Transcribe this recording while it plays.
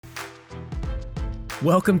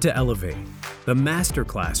Welcome to Elevate, the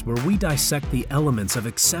masterclass where we dissect the elements of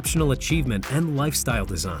exceptional achievement and lifestyle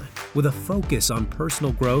design with a focus on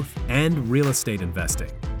personal growth and real estate investing.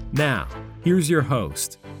 Now, here's your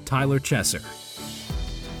host, Tyler Chesser.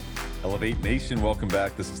 Elevate Nation, welcome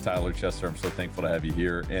back. This is Tyler Chesser. I'm so thankful to have you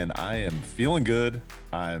here, and I am feeling good.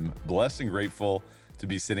 I'm blessed and grateful to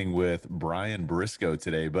be sitting with Brian Briscoe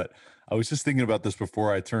today. But I was just thinking about this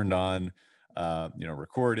before I turned on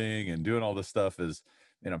recording and doing all this stuff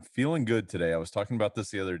and I'm feeling good today. I was talking about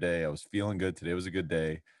this the other day. I was feeling good. Today was a good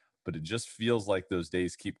day, but it just feels like those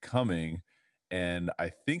days keep coming. And I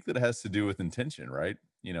think that it has to do with intention, right?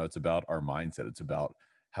 You know, it's about our mindset. It's about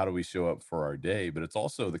how do we show up for our day, but it's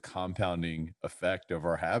also the compounding effect of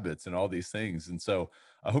our habits and all these things. And so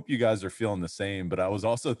I hope you guys are feeling the same, but I was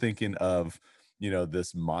also thinking of,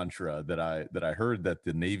 this mantra that I heard that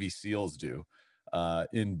the Navy SEALs do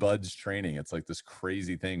in Bud's training. It's like this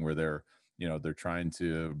crazy thing where they're trying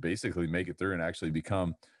to basically make it through and actually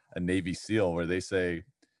become a Navy SEAL, where they say,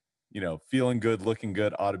 feeling good, looking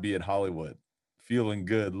good ought to be in Hollywood. Feeling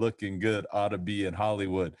good, looking good ought to be in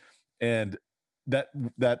Hollywood. And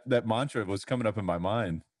that mantra was coming up in my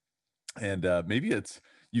mind. And maybe it's,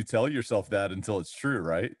 you tell yourself that until it's true,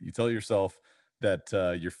 right? You tell yourself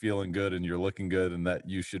that you're feeling good and you're looking good and that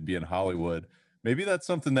you should be in Hollywood. Maybe that's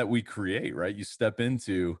something that we create, right? You step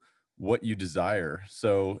into what you desire.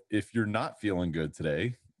 So if you're not feeling good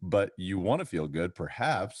today, but you want to feel good,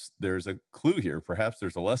 perhaps there's a clue here. Perhaps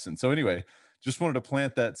there's a lesson. So anyway, just wanted to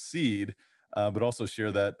plant that seed, but also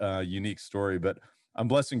share that unique story. But I'm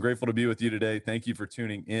blessed and grateful to be with you today. Thank you for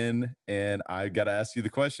tuning in. And I got to ask you the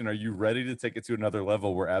question, are you ready to take it to another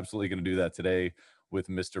level? We're absolutely going to do that today with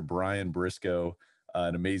Mr. Brian Briscoe,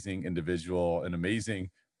 an amazing individual, an amazing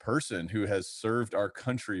person who has served our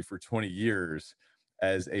country for 20 years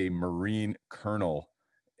as a Marine colonel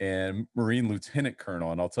and Marine lieutenant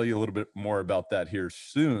colonel. And I'll tell you a little bit more about that here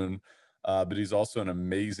soon. But he's also an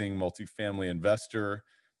amazing multifamily investor,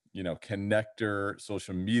 connector,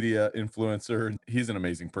 social media influencer. He's an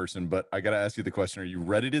amazing person, but I got to ask you the question, are you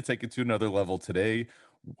ready to take it to another level today?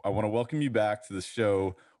 I want to welcome you back to the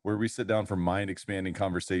show where we sit down for mind expanding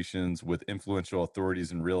conversations with influential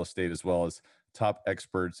authorities in real estate, as well as top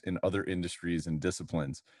experts in other industries and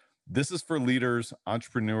disciplines. This is for leaders,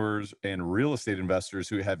 entrepreneurs, and real estate investors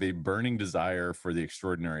who have a burning desire for the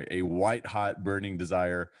extraordinary, a white hot burning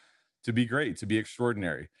desire to be great, to be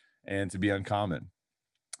extraordinary, and to be uncommon.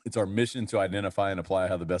 It's our mission to identify and apply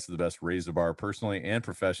how the best of the best raise the bar personally and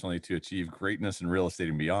professionally to achieve greatness in real estate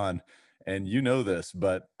and beyond. And you know this,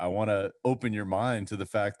 but I want to open your mind to the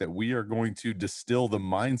fact that we are going to distill the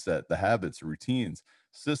mindset, the habits, routines,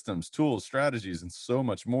 systems, tools, strategies, and so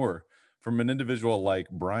much more from an individual like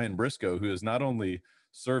Brian Briscoe, who has not only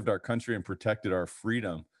served our country and protected our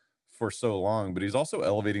freedom for so long, but he's also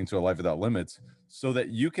elevating to a life without limits so that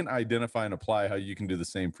you can identify and apply how you can do the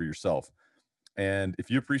same for yourself. And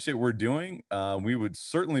if you appreciate what we're doing, we would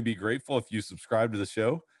certainly be grateful if you subscribe to the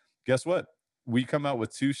show. Guess what? We come out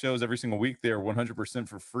with 2 shows every single week. They are 100%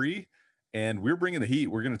 for free. And we're bringing the heat.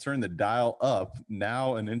 We're going to turn the dial up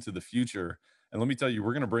now and into the future. And let me tell you,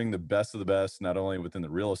 we're going to bring the best of the best, not only within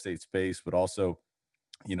the real estate space, but also,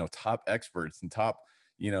 top experts and top,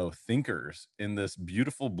 thinkers in this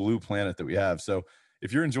beautiful blue planet that we have. So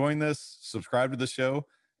if you're enjoying this, subscribe to the show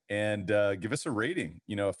and give us a rating,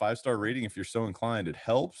 a 5-star rating if you're so inclined. It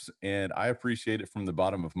helps, and I appreciate it from the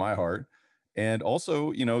bottom of my heart. And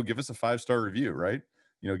also, give us a 5-star review, right?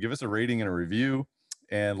 Give us a rating and a review,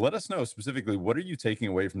 and let us know specifically, what are you taking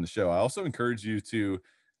away from the show? I also encourage you to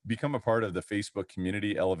become a part of the Facebook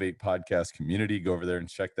community, Elevate Podcast community. Go over there and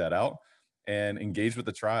check that out and engage with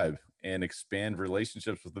the tribe and expand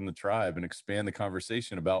relationships within the tribe and expand the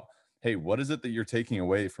conversation about, hey, what is it that you're taking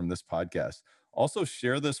away from this podcast? Also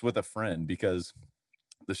share this with a friend, because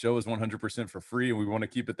the show is 100% for free and we want to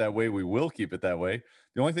keep it that way. We will keep it that way.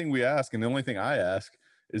 The only thing we ask, and the only thing I ask,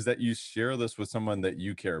 is that you share this with someone that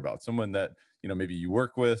you care about, someone that, maybe you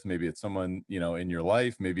work with, maybe it's someone, in your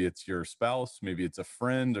life, maybe it's your spouse, maybe it's a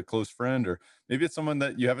friend, a close friend, or maybe it's someone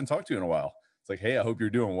that you haven't talked to in a while. It's like, hey, I hope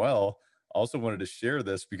you're doing well. I also wanted to share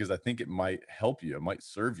this because I think it might help you, it might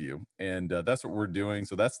serve you. And that's what we're doing.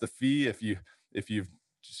 So that's the fee. If you've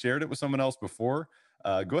shared it with someone else before,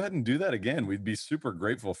 go ahead and do that again. We'd be super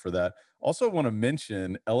grateful for that. Also want to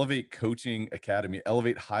mention Elevate Coaching Academy,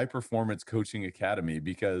 Elevate High Performance Coaching Academy,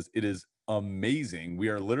 because it is amazing. We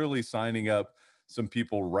are literally signing up some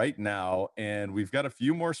people right now, and we've got a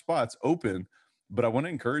few more spots open, but I want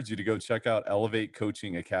to encourage you to go check out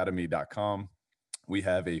elevatecoachingacademy.com. We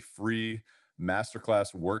have a free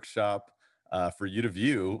masterclass workshop for you to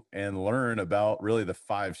view and learn about really the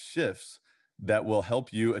 5 shifts that will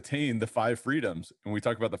help you attain the five freedoms. When we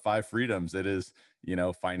talk about the five freedoms, it is,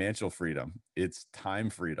 financial freedom, it's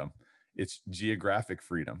time freedom, it's geographic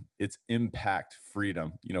freedom, it's impact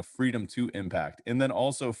freedom, freedom to impact, and then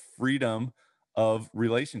also freedom of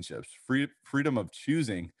relationships, freedom of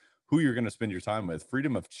choosing who you're going to spend your time with,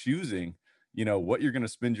 freedom of choosing, what you're going to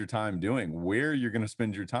spend your time doing, where you're going to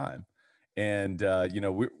spend your time. And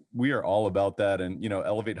we are all about that. And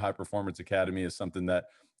Elevate High Performance Academy is something that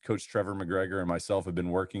Coach Trevor McGregor and myself have been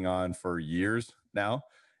working on for years now,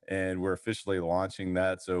 and we're officially launching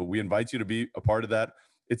that. So we invite you to be a part of that.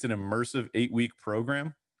 It's an immersive 8-week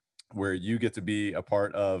program where you get to be a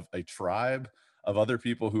part of a tribe of other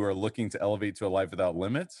people who are looking to elevate to a life without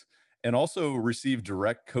limits, and also receive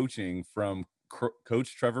direct coaching from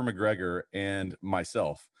Coach Trevor McGregor and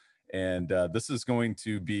myself. And this is going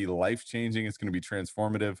to be life changing. It's going to be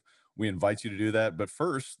transformative. We invite you to do that. But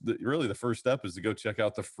first, really the first step is to go check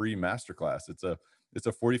out the free masterclass. It's a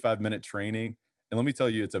 45-minute training. And let me tell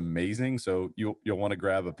you, it's amazing. So you'll want to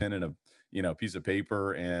grab a pen and a piece of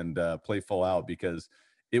paper and play full out, because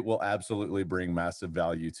it will absolutely bring massive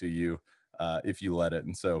value to you if you let it.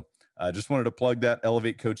 And so I just wanted to plug that,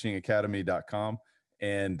 elevatecoachingacademy.com.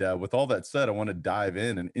 And with all that said, I want to dive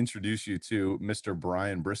in and introduce you to Mr.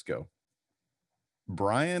 Brian Briscoe.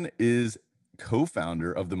 Brian is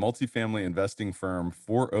co-founder of the multifamily investing firm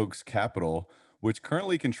Four Oaks Capital, which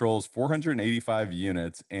currently controls 485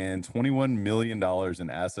 units and $21 million in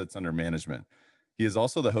assets under management. He is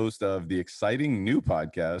also the host of the exciting new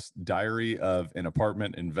podcast, Diary of an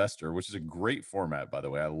Apartment Investor, which is a great format, by the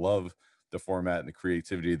way. I love the format and the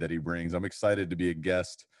creativity that he brings. I'm excited to be a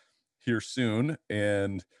guest here soon.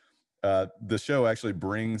 And the show actually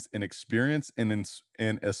brings an experienced and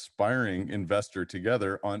an aspiring investor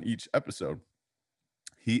together on each episode.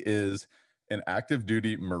 He is an active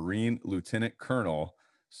duty Marine Lieutenant Colonel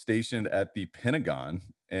stationed at the Pentagon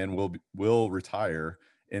and will retire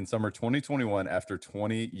in summer 2021 after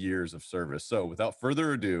 20 years of service. So without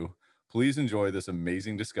further ado, please enjoy this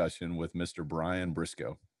amazing discussion with Mr. Brian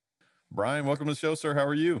Briscoe. Brian, welcome to the show, sir. How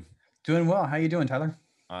are you? Doing well. How you doing, Tyler?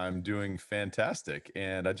 I'm doing fantastic.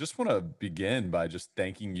 And I just want to begin by just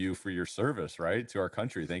thanking you for your service, right, to our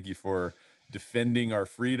country. Thank you for defending our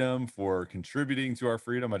freedom, for contributing to our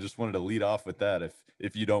freedom. I just wanted to lead off with that,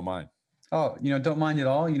 if you don't mind. Oh, don't mind at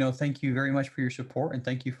all. Thank you very much for your support, and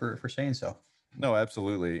thank you for saying so. No,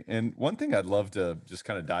 absolutely. And one thing I'd love to just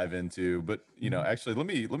kind of dive into, but actually, let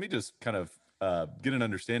me just kind of get an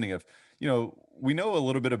understanding of, we know a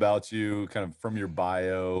little bit about you kind of from your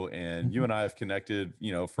bio, and you and I have connected,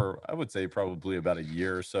 for, I would say, probably about a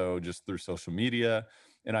year or so, just through social media.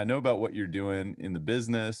 And I know about what you're doing in the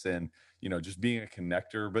business and, just being a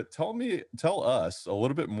connector. But tell us a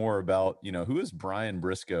little bit more about, who is Brian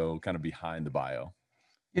Briscoe kind of behind the bio?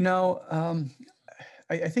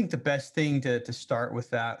 I think the best thing to start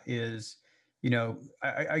with that is,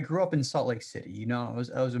 I grew up in Salt Lake City. I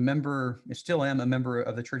was a member, I still am a member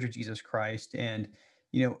of the Church of Jesus Christ. And,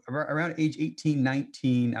 around age 18,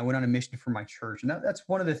 19, I went on a mission for my church. And that's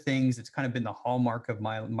one of the things that's kind of been the hallmark of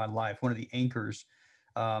my life. One of the anchors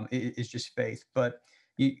is just faith. But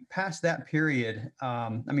past that period,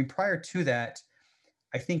 prior to that,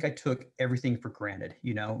 I think I took everything for granted,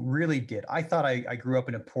 really did. I thought I grew up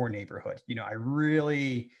in a poor neighborhood. I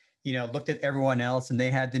really, looked at everyone else, and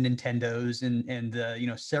they had the Nintendos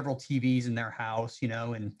and several TVs in their house,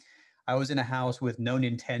 and I was in a house with no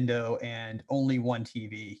Nintendo and only one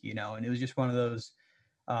TV, and it was just one of those,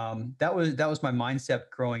 that was my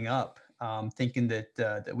mindset growing up, thinking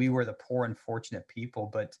that we were the poor, unfortunate people.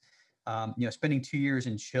 But, spending 2 years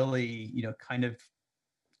in Chile, kind of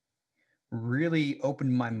really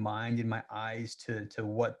opened my mind and my eyes to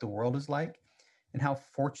what the world is like, and how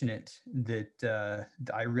fortunate that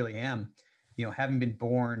I really am, having been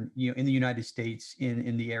born, in the United States,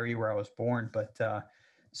 in the area where I was born. But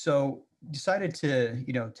so decided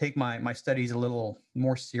to, take my studies a little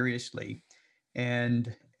more seriously.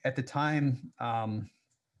 And at the time, I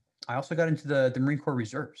also got into the Marine Corps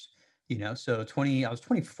Reserves, so I was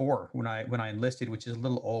 24 when I enlisted, which is a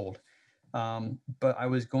little old. But I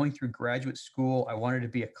was going through graduate school. I wanted to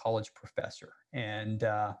be a college professor, and,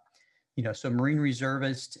 so Marine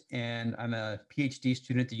reservist, and I'm a PhD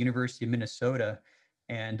student at the University of Minnesota,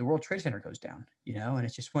 and the World Trade Center goes down, and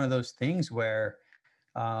it's just one of those things where,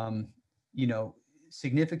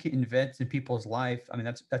 significant events in people's life.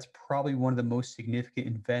 That's probably one of the most significant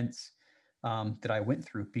events that I went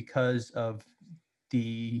through, because of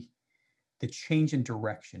the change in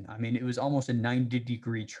direction. It was almost a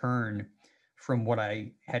 90-degree turn from what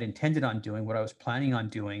I had intended on doing, what I was planning on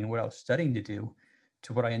doing, and what I was studying to do,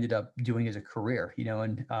 to what I ended up doing as a career,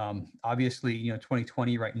 and obviously,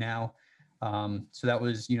 2020 right now. So that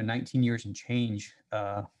was, 19 years and change,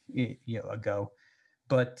 ago.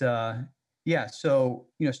 But yeah, so,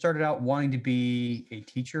 started out wanting to be a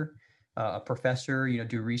teacher, a professor,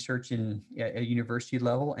 do research at a university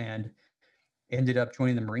level, and ended up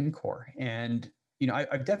joining the Marine Corps. And,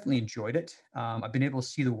 I've definitely enjoyed it. I've been able to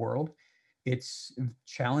see the world. It's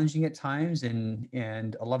challenging at times,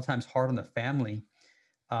 and a lot of times hard on the family.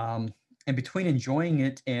 And between enjoying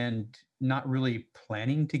it and not really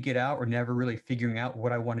planning to get out or never really figuring out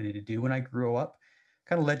what I wanted to do when I grew up,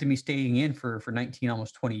 kind of led to me staying in for 19,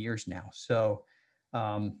 almost 20 years now. So,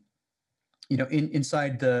 um,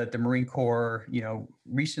 inside the Marine Corps,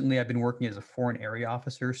 recently I've been working as a foreign area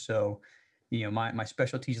officer. So, my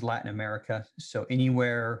specialty is Latin America. So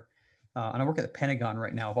anywhere, and I work at the Pentagon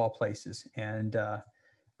right now, of all places. And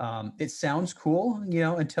it sounds cool,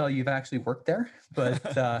 until you've actually worked there.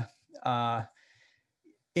 But uh,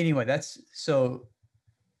 anyway, that's so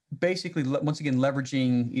basically once again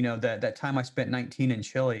leveraging, that time I spent 19 in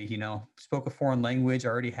Chile. Spoke a foreign language. I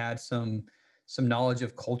already had some knowledge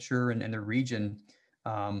of culture and the region.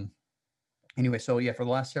 Um, anyway, so yeah, for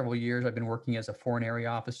the last several years, I've been working as a foreign area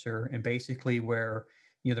officer, and basically where,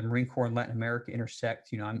 the Marine Corps and Latin America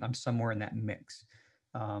intersect, I'm somewhere in that mix.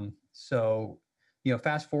 So,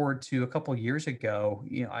 fast forward to a couple of years ago,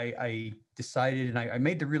 I decided, and I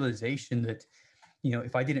made the realization that,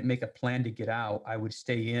 if I didn't make a plan to get out, I would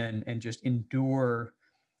stay in and just endure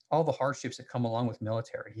all the hardships that come along with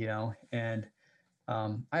military, and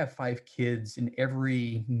I have 5 kids, and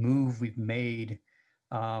every move we've made,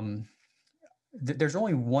 um, there's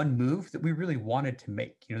only one move that we really wanted to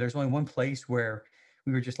make. There's only one place where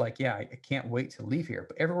we were just like, yeah, I can't wait to leave here.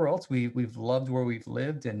 But everywhere else, we've loved where we've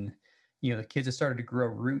lived, and the kids have started to grow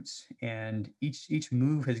roots, and each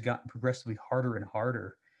move has gotten progressively harder and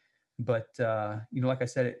harder. But like I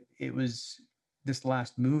said, it was this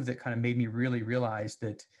last move that kind of made me really realize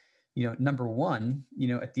that, number one,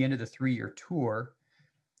 at the end of the 3-year tour,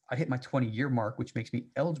 I hit my 20-year mark, which makes me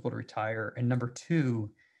eligible to retire. And number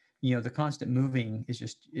two, the constant moving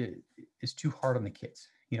is too hard on the kids,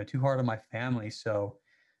 too hard on my family. So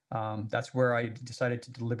that's where I decided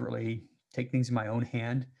to deliberately take things in my own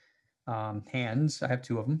hands. I have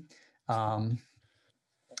 2 of them.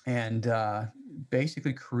 And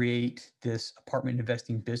basically create this apartment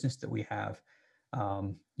investing business that we have.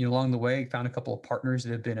 Along the way, found a couple of partners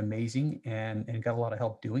that have been amazing, and got a lot of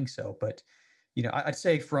help doing so. But I'd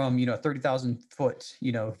say from, a 30,000 foot,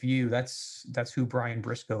 view, that's who Brian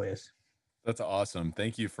Briscoe is. That's awesome.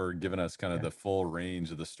 Thank you for giving us kind of Yeah. the full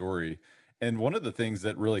range of the story. And one of the things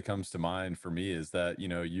that really comes to mind for me is that,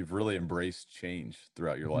 you've really embraced change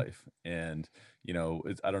throughout your Mhm. life. And,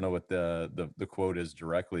 I don't know what the quote is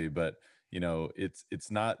directly, but it's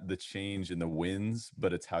not the change in the winds,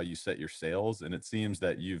 but it's how you set your sails. And it seems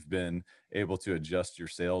that you've been able to adjust your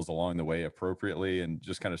sails along the way appropriately, and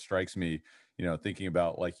just kind of strikes me, thinking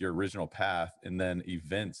about like your original path and then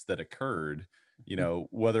events that occurred,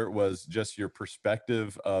 whether it was just your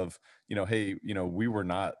perspective of, hey, we were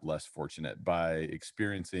not less fortunate by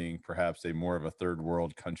experiencing perhaps a more of a third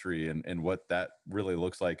world country, and what that really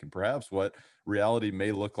looks like, and perhaps what reality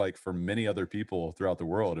may look like for many other people throughout the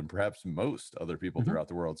world, and perhaps most other people Mhm. throughout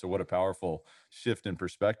the world. So what a powerful shift in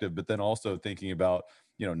perspective. But then also thinking about,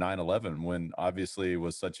 9/11, when obviously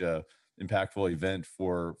was such a impactful event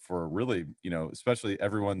for really, especially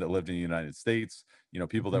everyone that lived in the United States,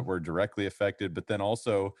 people that Mhm. were directly affected. But then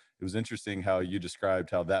also it was interesting how you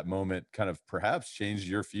described how that moment kind of perhaps changed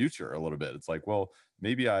your future a little bit. It's like, well,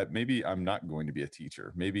 maybe I'm not going to be a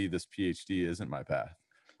teacher. Maybe this PhD isn't my path,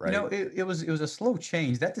 right? It was a slow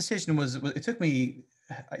change. That decision it took me,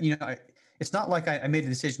 it's not like I made the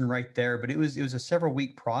decision right there, but it was a several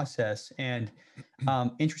week process. And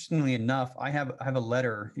interestingly enough, I have a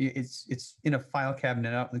letter. It's in a file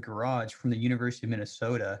cabinet out in the garage from the University of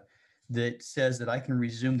Minnesota that says that I can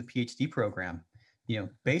resume the PhD program.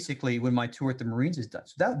 Basically when my tour at the Marines is done.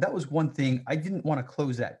 So that was one thing. I didn't want to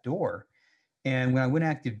close that door. And when I went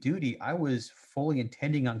active duty, I was fully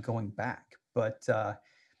intending on going back. But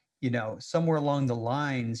somewhere along the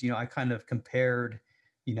lines, I kind of compared,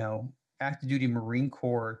 you know, active duty Marine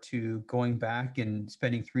Corps to going back and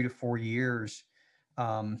spending 3 to 4 years.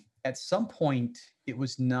 At some point, it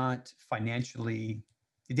was not financially,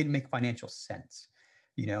 it didn't make financial sense,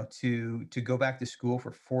 to go back to school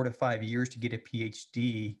for 4 to 5 years to get a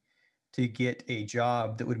PhD, to get a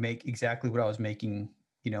job that would make exactly what I was making,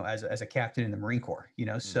 as a captain in the Marine Corps. Hmm.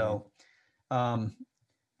 So um,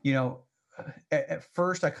 you know, at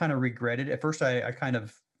first I kind of regretted. At first I kind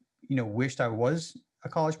of, wished I was a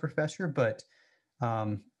college professor, but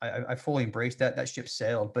I fully embraced that. That ship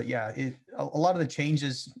sailed. But yeah, a lot of the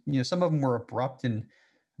changes, some of them were abrupt,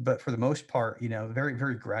 but for the most part,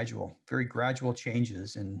 very gradual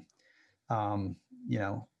changes. And, um, you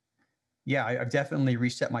know, yeah, I've definitely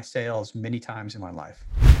reset my sails many times in my life.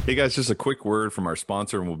 Hey guys, just a quick word from our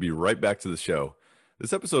sponsor, and we'll be right back to the show.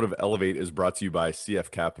 This episode of Elevate is brought to you by CF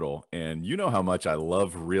Capital, and you know how much I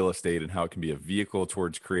love real estate and how it can be a vehicle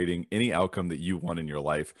towards creating any outcome that you want in your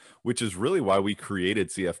life, which is really why we created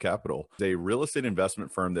CF Capital. It's a real estate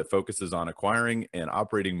investment firm that focuses on acquiring and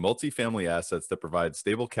operating multifamily assets that provide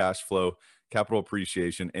stable cash flow, capital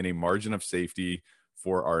appreciation, and a margin of safety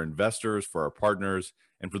for our investors, for our partners,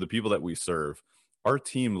 and for the people that we serve. Our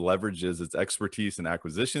team leverages its expertise in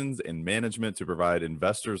acquisitions and management to provide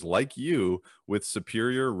investors like you with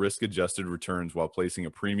superior risk-adjusted returns while placing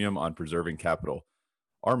a premium on preserving capital.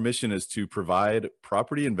 Our mission is to provide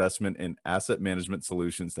property investment and asset management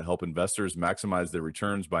solutions to help investors maximize their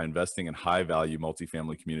returns by investing in high-value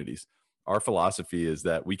multifamily communities. Our philosophy is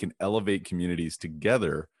that we can elevate communities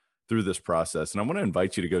together through this process. And I want to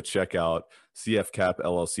invite you to go check out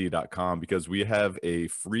cfcapllc.com because we have a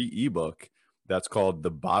free ebook that's called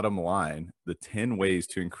The Bottom Line, the 10 ways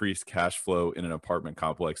to increase cash flow in an apartment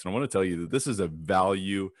complex. And I want to tell you that this is a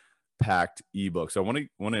value packed ebook. So I want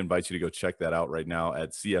to invite you to go check that out right now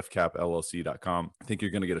at cfcapllc.com. I think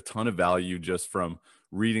you're going to get a ton of value just from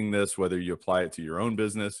reading this, whether you apply it to your own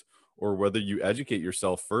business or whether you educate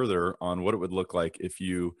yourself further on what it would look like if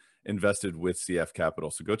you invested with CF Capital.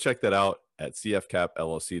 So go check that out at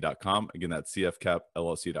cfcapllc.com. Again, that's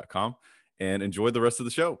cfcapllc.com, and enjoy the rest of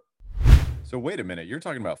the show. So wait a minute, you're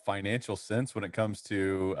talking about financial sense when it comes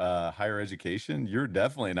to higher education. You're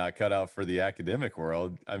definitely not cut out for the academic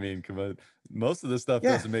world. I mean, come on, most of this stuff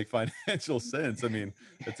Yeah. doesn't make financial sense. I mean,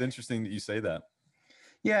 it's interesting that you say that.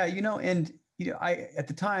 Yeah, and I at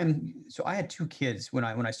the time, so I had two kids when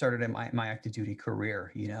I started in my active duty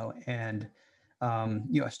career, and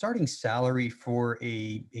a starting salary for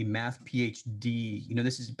a math PhD,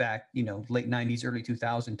 this is back, late 90s, early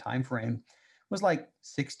 2000 timeframe, was like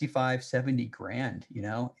 65, 70 grand,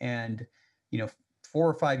 and, 4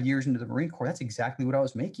 or 5 years into the Marine Corps, that's exactly what I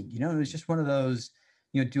was making. It was just one of those,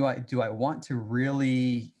 do I want to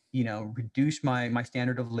really, reduce my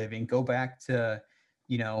standard of living, go back to,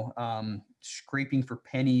 scraping for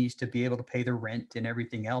pennies to be able to pay the rent and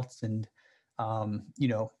everything else. And,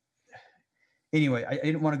 anyway, I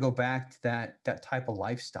didn't want to go back to that type of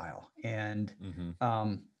lifestyle. And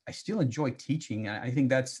I still enjoy teaching. I think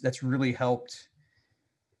that's really helped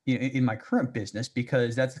in my current business,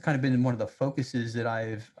 because that's kind of been one of the focuses that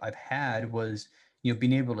I've had was,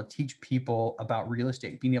 being able to teach people about real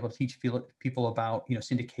estate, being able to teach people about,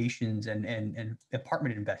 syndications and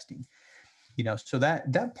apartment investing, so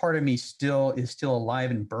that part of me is still alive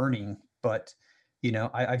and burning. But,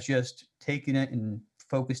 I've just taken it and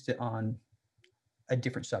focused it on a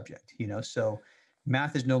different subject, so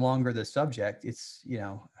math is no longer the subject. It's,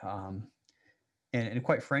 and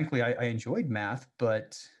quite frankly, I enjoyed math,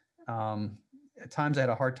 but at times I had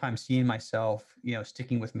a hard time seeing myself,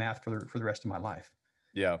 sticking with math for the rest of my life.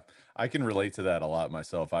 Yeah, I can relate to that a lot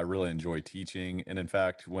myself. I really enjoy teaching. And in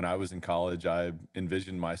fact, when I was in college, I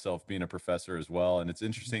envisioned myself being a professor as well. And it's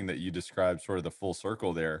interesting that you described sort of the full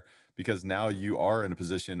circle there, because now you are in a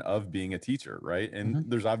position of being a teacher, right? And Mm-hmm.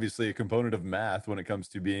 there's obviously a component of math when it comes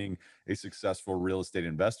to being a successful real estate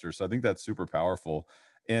investor. So I think that's super powerful.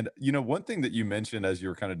 And, one thing that you mentioned as you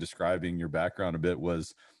were kind of describing your background a bit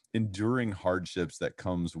was enduring hardships that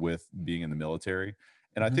comes with being in the military.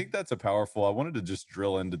 And I Mm-hmm. think that's a powerful, I wanted to just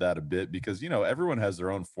drill into that a bit because, everyone has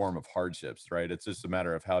their own form of hardships, right? It's just a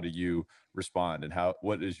matter of how do you respond and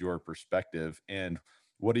what is your perspective and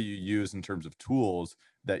what do you use in terms of tools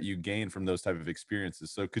that you gain from those type of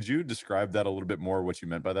experiences. So could you describe that a little bit more, what you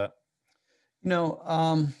meant by that?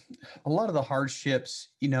 A lot of the hardships,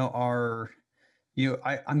 are,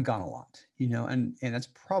 I'm gone a lot, and that's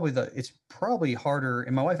it's probably harder.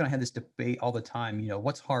 And my wife and I had this debate all the time,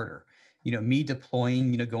 what's harder, me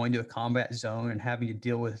deploying, going to a combat zone and having to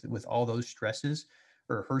deal with all those stresses,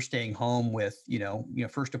 or her staying home with,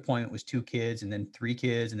 first deployment was 2 kids and then 3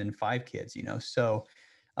 kids and then 5 kids, so,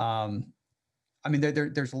 um, I mean,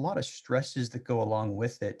 there's a lot of stresses that go along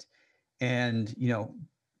with it. And,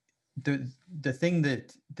 the thing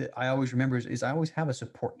that I always remember is I always have a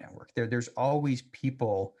support network. There's always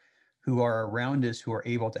people who are around us who are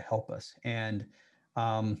able to help us. And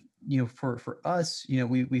for us,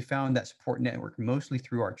 we found that support network mostly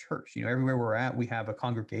through our church. Everywhere we're at, we have a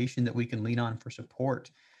congregation that we can lean on for support.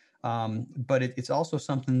 But it's also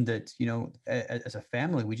something that, as a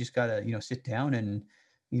family, we just gotta, sit down and,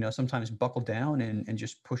 sometimes buckle down and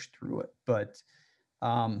just push through it. But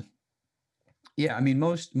Um, yeah, I mean,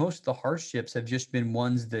 most of the hardships have just been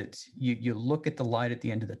ones that you look at the light at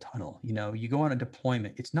the end of the tunnel. You know, you go on a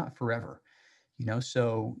deployment, it's not forever. You know,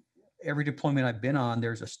 so every deployment I've been on,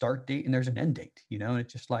 there's a start date and there's an end date. You know, and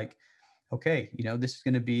it's just like, okay, you know, this is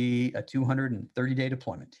going to be a 230-day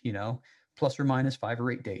deployment. You know, plus or minus 5 or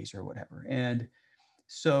 8 days or whatever. And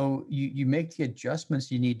so you make the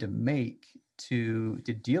adjustments you need to make to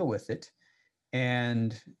deal with it.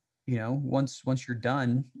 And you know, once you're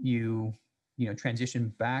done, you know, transition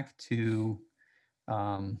back to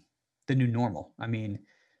um, the new normal. I mean,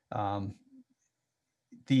 um,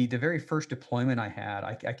 the very first deployment I had,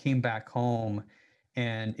 I came back home,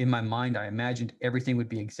 and in my mind, I imagined everything would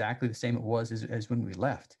be exactly the same it was as when we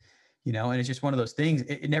left. You know, and it's just one of those things.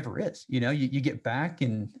 It never is. You know, you get back,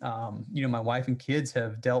 and you know, my wife and kids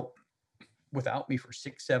have dealt without me for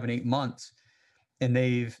 6, 7, 8 months, and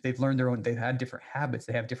they've learned their own. They've had different habits.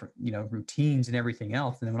 They have different, you know, routines and everything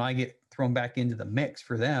else. And then when I get thrown back into the mix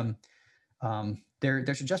for them,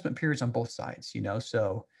 there's adjustment periods on both sides, you know.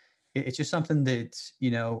 So it's just something that,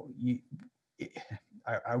 you know, it,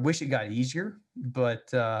 I wish it got easier,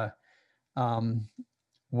 but um,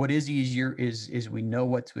 what is easier is we know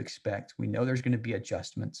what to expect. We know there's going to be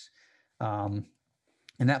adjustments, um,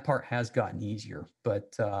 and that part has gotten easier.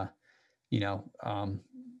 But you know,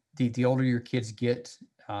 the older your kids get,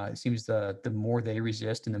 it seems the more they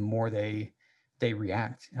resist and the more they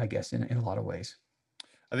react, I guess, in a lot of ways.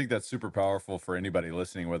 I think that's super powerful for anybody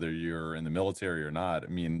listening, whether you're in the military or not. I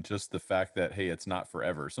mean, just the fact that, hey, it's not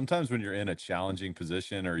forever. Sometimes when you're in a challenging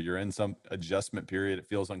position or you're in some adjustment period, it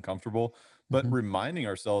feels uncomfortable. But Hmm. reminding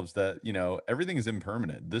ourselves that, you know, everything is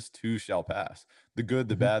impermanent. This too shall pass, the good,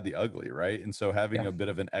 the Hmm. bad, the ugly, right? And so having Yeah. a bit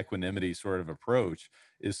of an equanimity sort of approach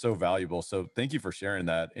is so valuable. So thank you for sharing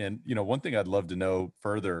that. And, you know, one thing I'd love to know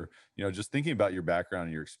further, you know, just thinking about your background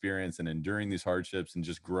and your experience and enduring these hardships and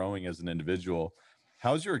just growing as an individual.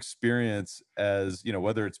 How's your experience as, you know,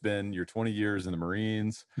 whether it's been your 20 years in the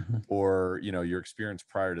Marines Hmm. or, you know, your experience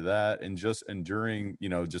prior to that and just enduring, you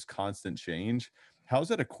know, just constant change? How's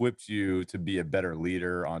that equipped you to be a better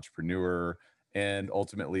leader, entrepreneur, and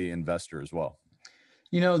ultimately investor as well?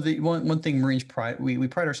 You know, the one thing Marines pride we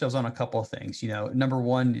pride ourselves on a couple of things. You know, number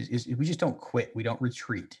one is we just don't quit. We don't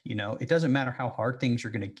retreat. You know, it doesn't matter how hard things are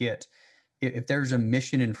going to get. If there's a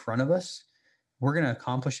mission in front of us, we're going to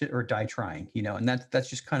accomplish it or die trying. You know, and that's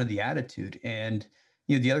just kind of the attitude. And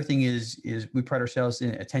you know, the other thing is we pride ourselves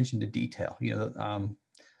in attention to detail. You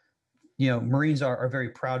know, Marines are very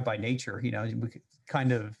proud by nature. You know, it's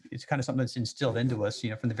kind of something that's instilled into us. You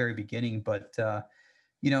know, from the very beginning. But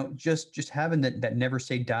you know, just having that never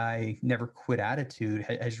say die, never quit attitude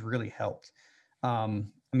has really helped. I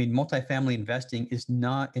mean, multifamily investing is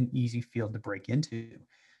not an easy field to break into.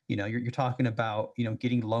 You know, you're talking about, you know,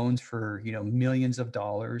 getting loans for, you know, millions of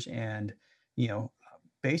dollars, and you know,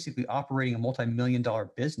 basically operating a multi-million dollar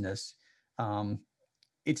business. Um,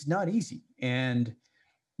 it's not easy. And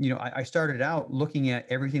you know, I started out looking at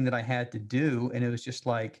everything that I had to do, and it was just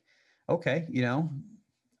like, okay, you know,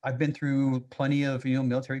 I've been through plenty of, you know,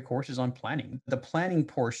 military courses on planning. The planning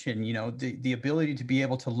portion, you know, the ability to be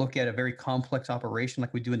able to look at a very complex operation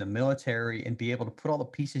like we do in the military and be able to put all the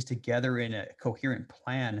pieces together in a coherent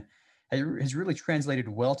plan has really translated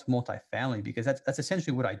well to multifamily, because that's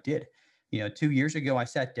essentially what I did. You know, 2 years ago, I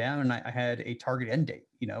sat down and I had a target end date,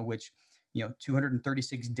 you know, which, you know,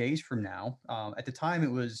 236 days from now. At the time, it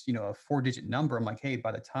was, you know, a 4 digit number. I'm like, hey,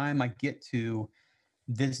 by the time I get to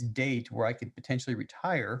this date where I could potentially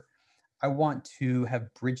retire, I want to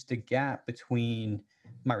have bridged the gap between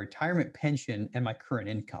my retirement pension and my current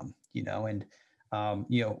income, you know, and,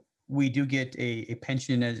 you know, we do get a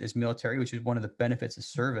pension as military, which is one of the benefits of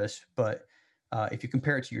service. But if you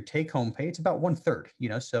compare it to your take home pay, it's about one third, you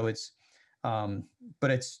know, so um, but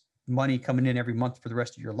it's money coming in every month for the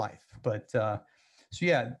rest of your life. But so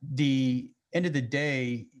yeah, the end of the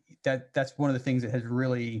day, that's one of the things that has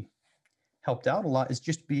really helped out a lot, is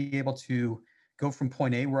just be able to go from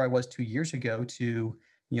point A where I was 2 years ago to,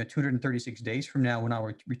 you know, 236 days from now when I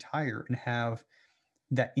would retire, and have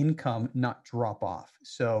that income not drop off.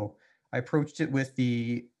 So I approached it with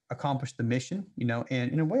the accomplish the mission, you know,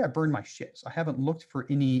 and in a way I burned my ships. I haven't looked for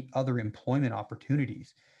any other employment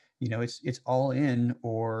opportunities. You know, it's all in,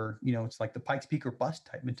 or, you know, it's like the Pikes Peak or bust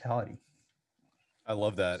type mentality. I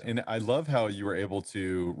love that. So, And I love how you were able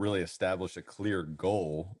to really establish a clear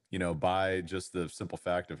goal, you know, by just the simple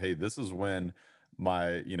fact of, hey, this is when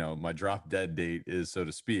my, you know, my drop dead date is, so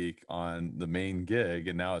to speak, on the main gig.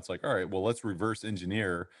 And now it's like, all right, well, let's reverse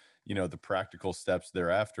engineer, the practical steps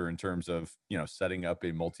thereafter in terms of, setting up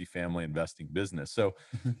a multifamily investing business. So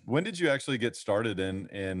when did you actually get started in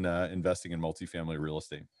investing in multifamily real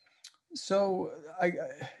estate? So I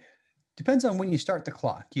depends on when you start the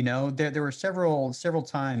clock. There were several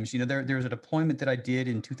times. There was a deployment that I did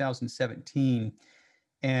in 2017,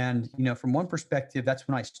 and from one perspective, that's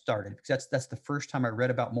when I started, because that's the first time I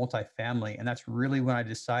read about multifamily, and that's really when I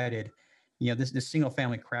decided, this single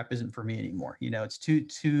family crap isn't for me anymore. It's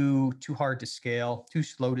too hard to scale, too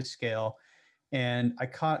slow to scale, and I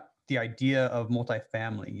caught the idea of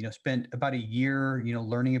multifamily. Spent about a year,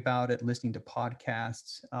 learning about it, listening to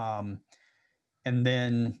podcasts, and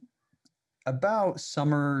then about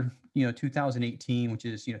summer 2018, which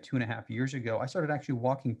is 2.5 years ago, I started actually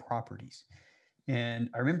walking properties. And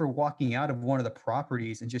I remember walking out of one of the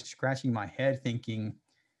properties and just scratching my head thinking,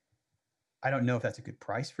 I don't know if that's a good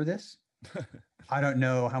price for this. I don't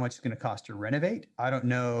know how much it's going to cost to renovate. I don't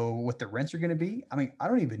know what the rents are going to be. I mean, I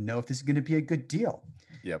don't even know if this is going to be a good deal.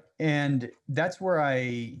 Yep. And that's where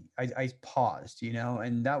I paused,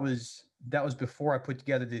 and that was before I put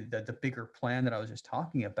together the bigger plan that I was just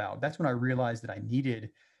talking about. That's when I realized that I needed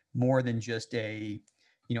more than just a,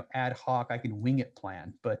 ad hoc, I can wing it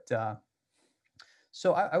plan. But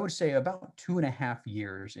so I would say about 2.5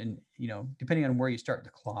 years, and depending on where you start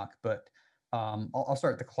the clock, but I'll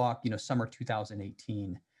start the clock, summer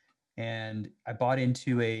 2018, and I bought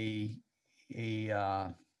into a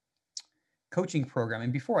coaching program.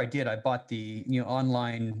 And before I did, I bought the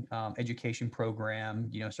online education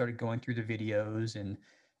program. Started going through the videos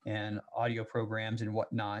and audio programs and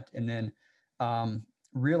whatnot, and then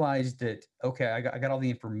realized that, okay, I got all the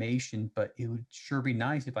information, but it would sure be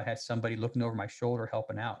nice if I had somebody looking over my shoulder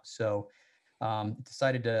helping out. So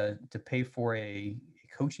decided to pay for a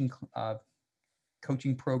coaching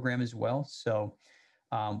program as well. So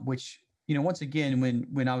which, once again,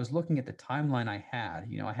 when I was looking at the timeline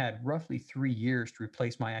I had roughly 3 years to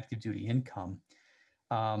replace my active duty income.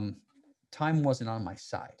 Time wasn't on my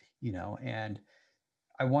side, and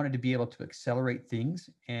I wanted to be able to accelerate things,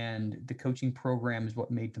 and the coaching program is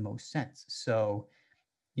what made the most sense. So,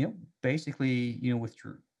 basically,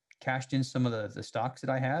 cashed in some of the stocks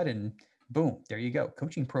that I had, and boom, there you go,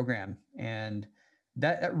 coaching program. And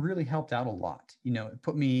that really helped out a lot. It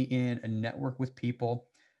put me in a network with people,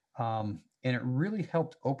 and it really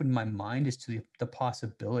helped open my mind as to the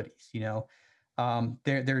possibilities.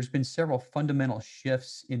 There's been several fundamental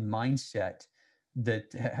shifts in mindset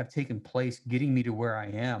that have taken place, getting me to where I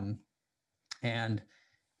am. And,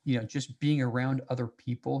 just being around other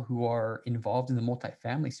people who are involved in the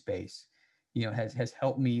multifamily space, has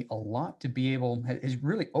helped me a lot to be able, has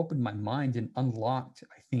really opened my mind and unlocked,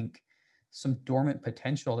 I think, some dormant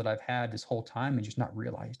potential that I've had this whole time and just not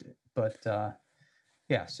realized it. But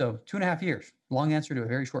yeah, so 2.5 years, long answer to a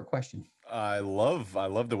very short question. I love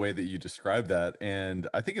the way that you describe that. And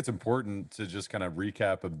I think it's important to just kind of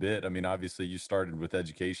recap a bit. I mean, obviously you started with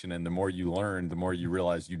education, and the more you learned, the more you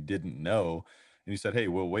realize you didn't know. And you said, hey,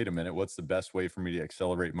 well, wait a minute, what's the best way for me to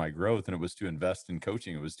accelerate my growth? And it was to invest in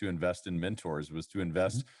coaching. It was to invest in mentors. It was to Mhm.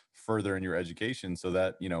 invest further in your education so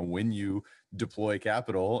that, when you deploy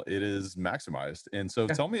capital, it is maximized. And so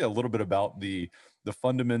Yeah. tell me a little bit about the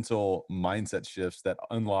fundamental mindset shifts that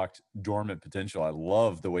unlocked dormant potential. I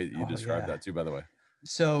love the way that you Oh described yeah. that too, by the way.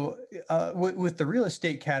 So with the real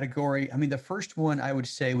estate category, I mean, the first one I would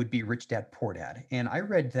say would be Rich Dad Poor Dad. And I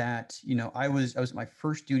read that, I was at my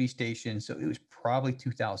first duty station, so it was probably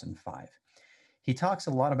 2005. He talks a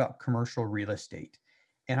lot about commercial real estate.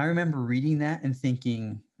 And I remember reading that and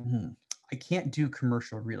thinking, I can't do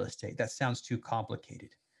commercial real estate. That sounds too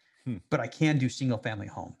complicated. Hmm. But I can do single family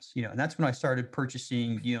homes, and that's when I started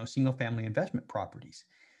purchasing, single family investment properties.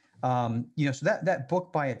 So that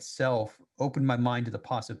book by itself opened my mind to the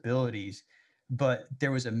possibilities, but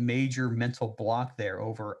there was a major mental block there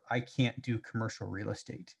over, I can't do commercial real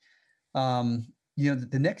estate.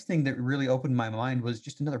 The next thing that really opened my mind was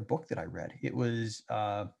just another book that I read. It was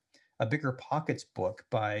a Bigger Pockets book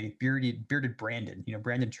by Bearded Brandon,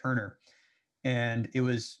 Brandon Turner. And it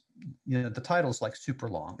was, the title's like super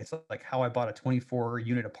long. It's like how I bought a 24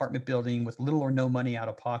 unit apartment building with little or no money out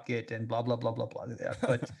of pocket and blah, blah, blah, blah, blah.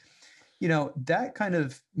 But, that kind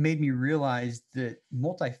of made me realize that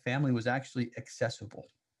multifamily was actually accessible.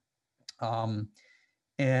 Um,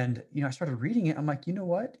 and, I started reading it. I'm like, you know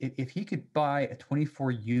what? If he could buy a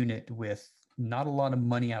 24 unit with not a lot of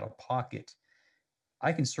money out of pocket,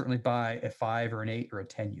 I can certainly buy a 5 or an 8 or a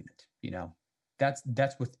 10 unit.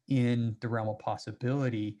 That's within the realm of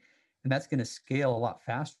possibility, and that's going to scale a lot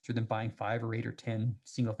faster than buying 5 or 8 or 10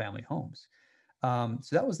 single family homes. So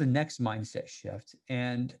that was the next mindset shift.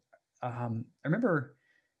 And I remember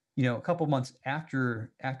a couple months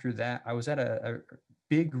after that, I was at a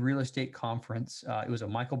big real estate conference. It was a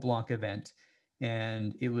Michael Blanc event,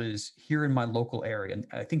 and it was here in my local area. And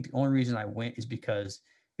I think the only reason I went is because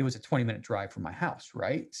it was a 20-minute drive from my house,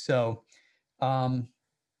 right? So, um,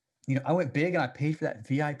 I went big and I paid for that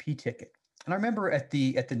VIP ticket. And I remember at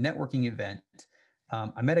the networking event,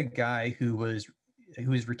 I met a guy who is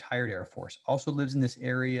retired Air Force, also lives in this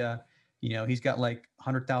area. He's got like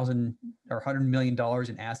 100,000 or $100 million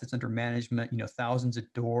in assets under management, thousands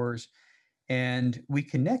of doors. And we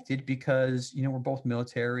connected because, we're both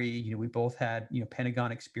military, we both had,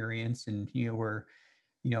 Pentagon experience, and, we're,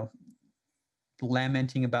 you know,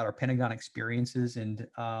 lamenting about our Pentagon experiences. And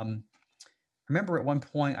I remember at one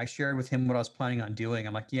point I shared with him what I was planning on doing.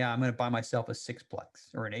 I'm like, yeah, I'm going to buy myself a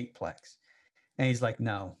sixplex or an eightplex. And he's like,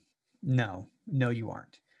 no, no, no, you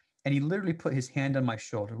aren't. And he literally put his hand on my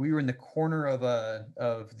shoulder. We were in the corner of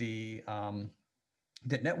the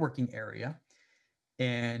networking area,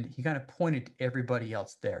 and he kind of pointed to everybody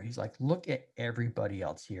else there. He's like, look at everybody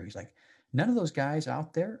else here. He's like, none of those guys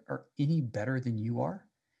out there are any better than you are.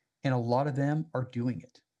 And a lot of them are doing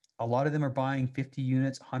it. A lot of them are buying 50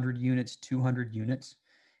 units, 100 units, 200 units.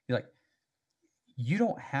 You're like, you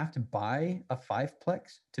don't have to buy a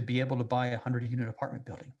fiveplex to be able to buy a 100-unit apartment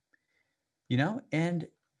building, And,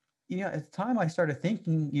 at the time I started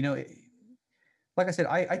thinking, like I said,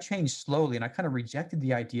 I changed slowly, and I kind of rejected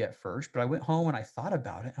the idea at first, but I went home and I thought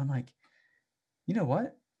about it. I'm like, you know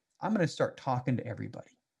what? I'm going to start talking to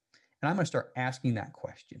everybody, and I'm going to start asking that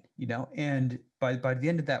question, and by the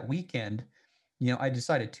end of that weekend, I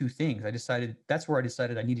decided two things. That's where I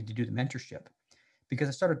decided I needed to do the mentorship, because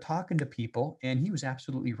I started talking to people, and he was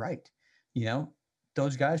absolutely right. You know,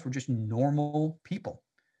 those guys were just normal people.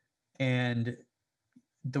 And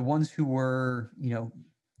the ones who were,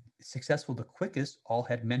 successful the quickest all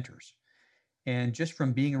had mentors. And just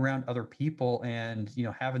from being around other people and,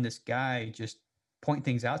 having this guy just point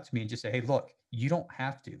things out to me and just say, hey, look, you don't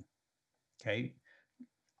have to. Okay.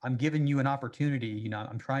 I'm giving you an opportunity.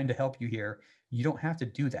 I'm trying to help you here. You don't have to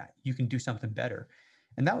do that. You can do something better.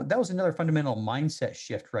 And that was another fundamental mindset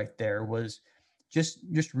shift right there, was just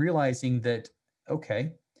realizing that,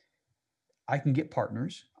 okay, I can get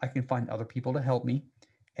partners. I can find other people to help me.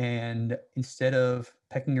 And instead of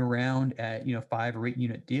pecking around at, 5 or 8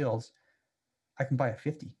 unit deals, I can buy a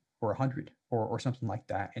 50 or 100 or something like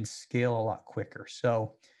that and scale a lot quicker.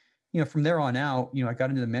 So, from there on out, I got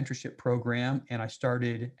into the mentorship program, and I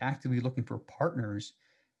started actively looking for partners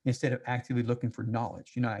instead of actively looking for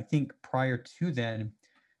knowledge. I think prior to then,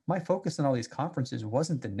 my focus on all these conferences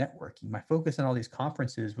wasn't the networking. My focus on all these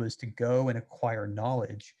conferences was to go and acquire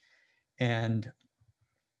knowledge. And,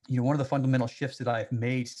 one of the fundamental shifts that I've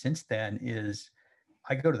made since then is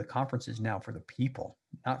I go to the conferences now for the people,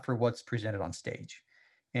 not for what's presented on stage.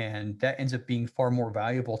 And that ends up being far more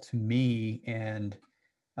valuable to me, and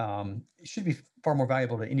it should be far more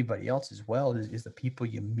valuable to anybody else as well, is the people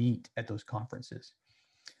you meet at those conferences.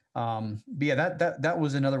 But yeah, that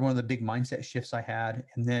was another one of the big mindset shifts I had.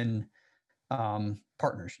 And then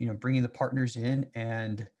partners, bringing the partners in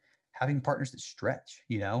and having partners that stretch.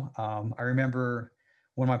 I remember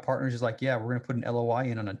one of my partners is like, yeah, we're going to put an LOI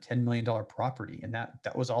in on a $10 million property. And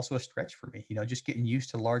that was also a stretch for me, just getting used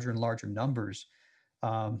to larger and larger numbers,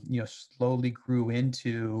 slowly grew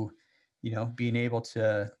into, being able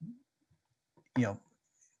to, you know,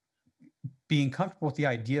 being comfortable with the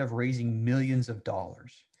idea of raising millions of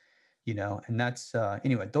dollars, and that's,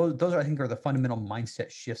 anyway, those I think are the fundamental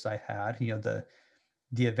mindset shifts I had, the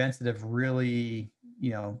events that have really,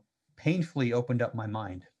 painfully opened up my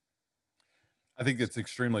mind. I think it's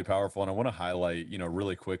extremely powerful. And I want to highlight,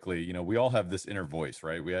 really quickly, we all have this inner voice,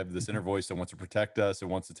 right? We have this inner Mhm. voice that wants to protect us. It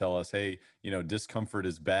wants to tell us, hey, discomfort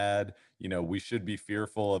is bad. We should be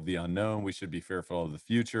fearful of the unknown. We should be fearful of the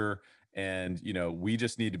future. And, we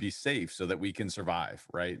just need to be safe so that we can survive,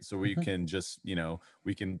 right? So we Mhm. can just,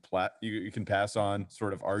 we can you can pass on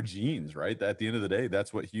sort of our genes, right? At the end of the day,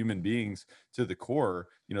 that's what human beings to the core,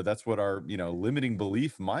 that's what our, limiting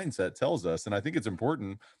belief mindset tells us. And I think it's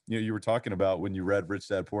important, you were talking about when you read Rich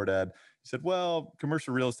Dad Poor Dad, you said, well,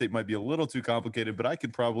 commercial real estate might be a little too complicated, but I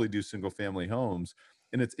could probably do single family homes.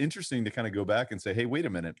 And it's interesting to kind of go back and say, hey, wait a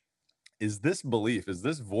minute, is this belief, is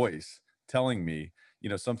this voice telling me,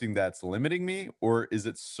 something that's limiting me, or is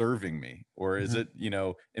it serving me, or is Mhm.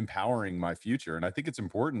 it, empowering my future? And I think it's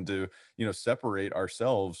important to, separate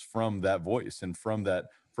ourselves from that voice and from that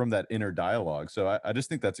from that inner dialogue. So I just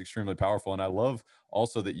think that's extremely powerful. And I love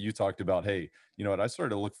also that you talked about, hey, you know what, I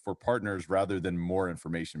started to look for partners rather than more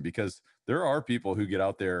information, because there are people who get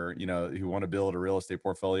out there, you know, who want to build a real estate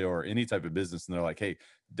portfolio or any type of business. And they're like, hey,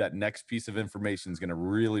 that next piece of information is going to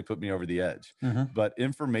really put me over the edge. Hmm. But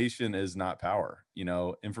information is not power. You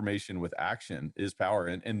know, information with action is power.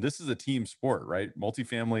 And this is a team sport, right?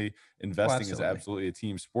 Multifamily Oh, investing is absolutely. absolutely a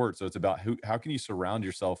team sport. So it's about how can you surround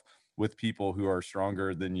yourself with people who are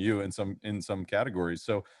stronger than you in some categories.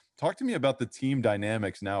 So talk to me about the team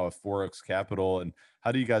dynamics now of Four Oaks Capital, and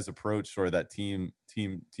how do you guys approach sort of that team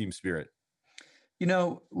spirit?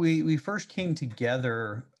 We first came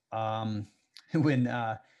together when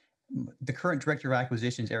the current director of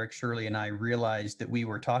acquisitions, Eric Shirley, and I realized that we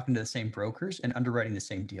were talking to the same brokers and underwriting the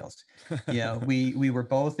same deals. We were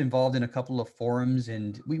both involved in a couple of forums,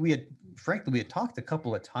 and we had, frankly, we had talked a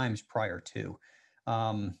couple of times prior to.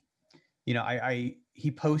 Um, I he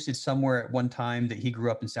posted somewhere at one time that he grew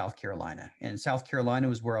up in South Carolina, and South Carolina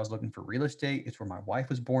was where I was looking for real estate. It's where my wife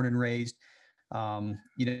was born and raised.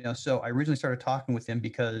 So I originally started talking with him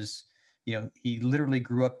because, he literally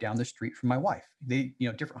grew up down the street from my wife. They,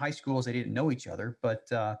 different high schools, they didn't know each other, but,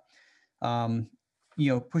 um,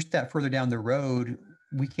 pushed that further down the road.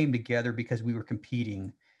 We came together because we were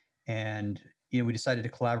competing, and, we decided to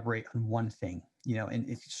collaborate on one thing, and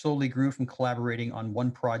it slowly grew from collaborating on one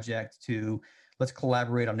project to let's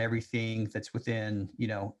collaborate on everything that's within,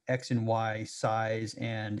 X and Y size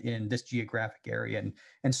and in this geographic area.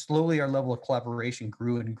 And slowly our level of collaboration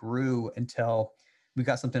grew and grew until we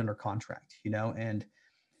got something under contract, and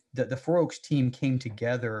the Four Oaks team came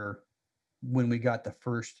together when we got the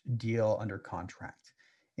first deal under contract.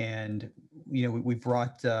 And, we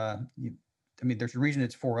brought, there's a reason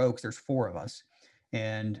it's Four Oaks, there's four of us.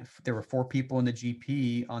 And there were four people in the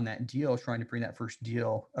GP on that deal trying to bring that first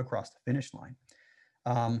deal across the finish line.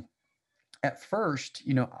 Um, at first,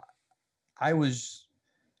 I was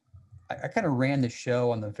I kind of ran the show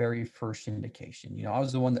on the very first syndication. I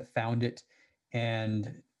was the one that found it,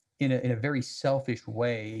 and in a very selfish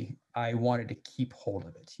way, I wanted to keep hold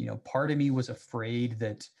of it. Part of me was afraid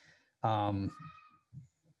that, um,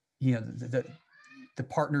 the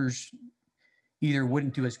partners either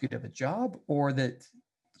wouldn't do as good of a job, or that,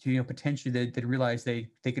 potentially they'd realize they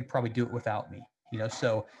could probably do it without me.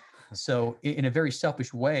 So in a very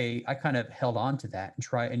selfish way, I kind of held on to that and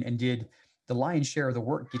try and did the lion's share of the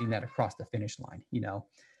work getting that across the finish line.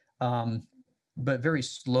 Um, but very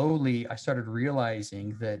slowly I started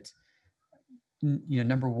realizing that,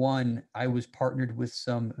 number one, I was partnered with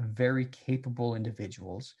some very capable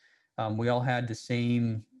individuals. We all had the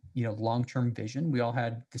same, long-term vision. We all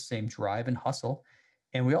had the same drive and hustle,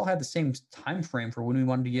 and we all had the same time frame for when we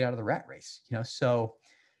wanted to get out of the rat race. So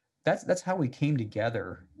that's how we came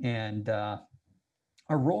together, and our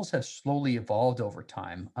roles have slowly evolved over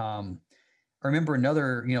time. I remember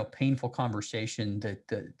another, painful conversation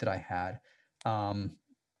that I had. Um,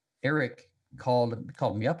 Eric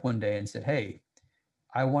called me up one day and said, "Hey,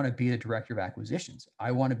 I want to be the director of acquisitions.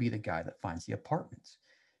 I want to be the guy that finds the apartments."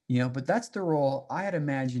 But that's the role I had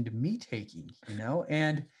imagined me taking.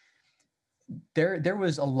 And there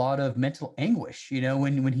was a lot of mental anguish,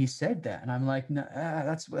 when he said that, and I'm like, no,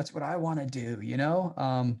 that's what I want to do.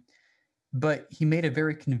 But he made a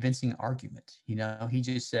very convincing argument. He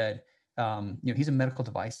just said, he's a medical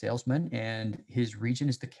device salesman, and his region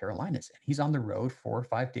is the Carolinas, and he's on the road 4 or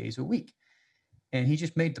 5 days a week. And he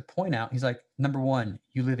just made the point out. He's like, number one,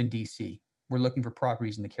 you live in DC. We're looking for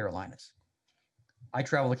properties in the Carolinas. I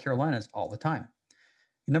travel the Carolinas all the time.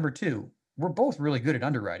 Number two, we're both really good at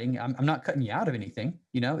underwriting. I'm not cutting you out of anything.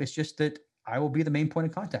 It's just that I will be the main point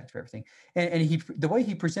of contact for everything. And the way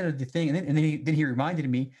he presented the thing, and then he reminded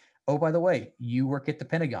me, oh, by the way, you work at the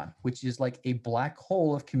Pentagon, which is like a black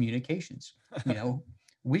hole of communications.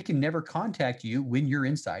 We can never contact you when you're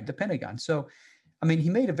inside the Pentagon. So, he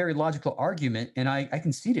made a very logical argument, and I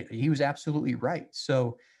conceded. He was absolutely right.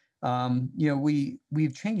 So,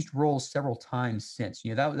 we've changed roles several times since.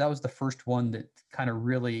 That was the first one that kind of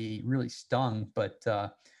really really stung. But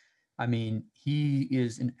he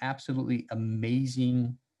is an absolutely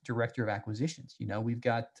amazing director of acquisitions. We've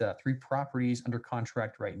got 3 properties under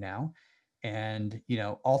contract right now, and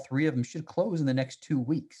all 3 of them should close in the next 2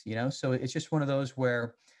 weeks. So it's just one of those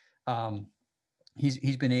where,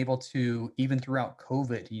 he's been able to, even throughout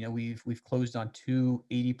COVID, we've closed on 2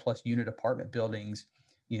 80+ unit apartment buildings,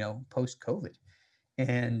 post COVID,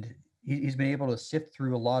 and he's been able to sift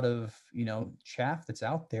through a lot of, chaff that's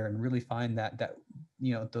out there and really find that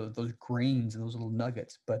those grains and those little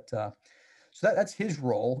nuggets. But so that's his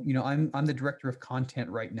role. I'm the director of content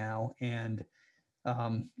right now, and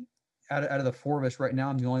um, out of the four of us right now,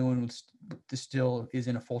 I'm the only one that still is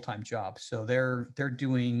in a full-time job. So they're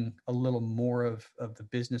doing a little more of the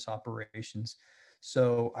business operations.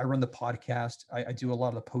 So I run the podcast. I do a lot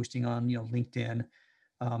of the posting on, LinkedIn.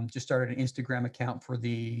 Just started an Instagram account for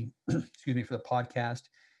the excuse me, for the podcast,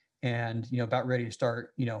 and about ready to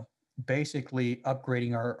start, basically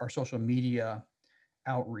upgrading our social media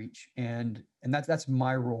outreach. And that's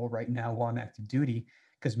my role right now while I'm active duty,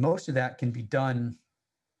 because most of that can be done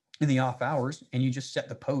in the off hours, and you just set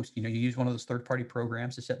the post. You use one of those third party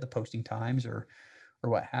programs to set the posting times or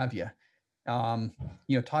what have you. um,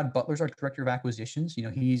 Todd Butler's our director of acquisitions.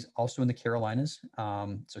 He's also in the Carolinas,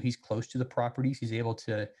 so he's close to the properties. He's able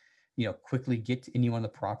to quickly get to any one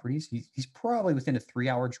of the properties. He's probably within a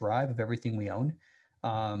 3-hour drive of everything we own,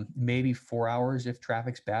 maybe 4 hours if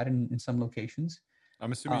traffic's bad in some locations.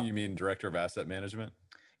 I'm assuming you mean director of asset management.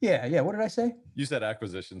 Yeah. What did I say? You said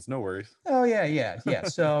acquisitions. No worries. Oh, yeah.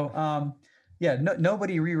 So, yeah,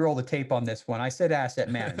 nobody re-roll the tape on this one. I said asset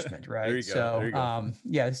management, right? There you go. So, there you go.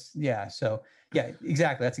 yes, yeah. So, yeah,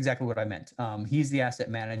 exactly. That's exactly what I meant. He's the asset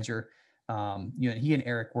manager. He and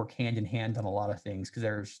Eric work hand in hand on a lot of things, because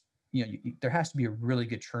there's, there has to be a really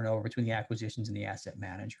good turnover between the acquisitions and the asset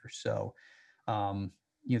manager. So,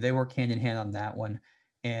 they work hand in hand on that one.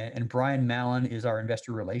 And Brian Mallon is our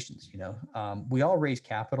investor relations. We all raise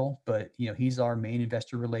capital, but he's our main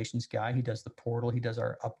investor relations guy. He does the portal, he does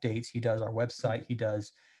our updates, he does our website, he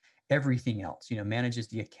does everything else. Manages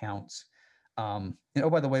the accounts. And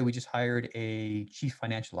oh, by the way, we just hired a chief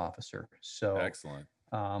financial officer. So Excellent.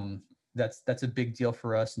 That's a big deal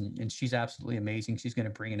for us, and she's absolutely amazing. She's going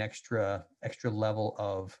to bring an extra level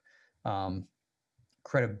of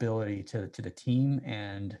credibility to the team,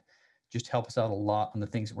 and just help us out a lot on the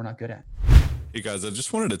things that we're not good at. Hey guys, I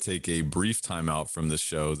just wanted to take a brief time out from this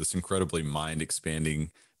show, this incredibly mind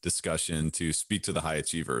expanding discussion, to speak to the high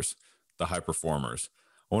achievers, the high performers.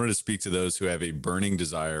 I wanted to speak to those who have a burning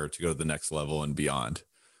desire to go to the next level and beyond.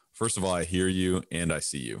 First of all, I hear you and I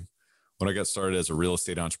see you. When I got started as a real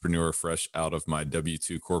estate entrepreneur fresh out of my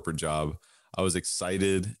W-2 corporate job, I was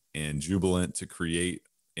excited and jubilant to create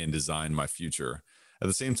and design my future. At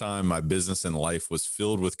the same time, my business and life was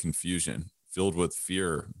filled with confusion, filled with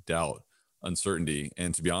fear, doubt, uncertainty,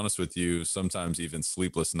 and to be honest with you, sometimes even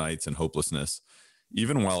sleepless nights and hopelessness,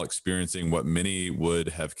 even while experiencing what many would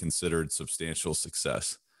have considered substantial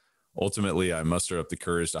success. Ultimately, I mustered up the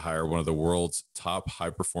courage to hire one of the world's top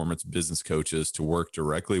high-performance business coaches to work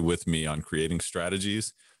directly with me on creating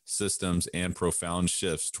strategies, systems, and profound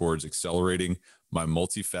shifts towards accelerating my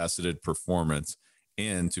multifaceted performance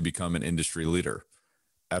and to become an industry leader.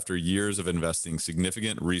 After years of investing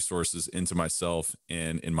significant resources into myself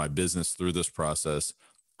and in my business through this process,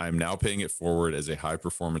 I am now paying it forward as a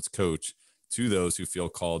high-performance coach to those who feel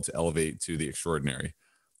called to elevate to the extraordinary.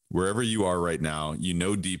 Wherever you are right now, you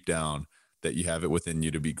know deep down that you have it within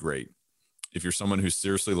you to be great. If you're someone who's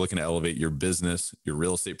seriously looking to elevate your business, your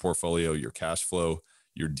real estate portfolio, your cash flow,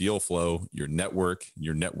 your deal flow, your network,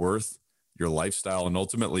 your net worth, your lifestyle, and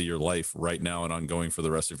ultimately your life right now and ongoing for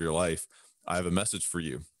the rest of your life, I have a message for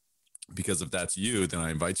you. Because if that's you, then I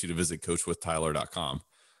invite you to visit coachwithtyler.com.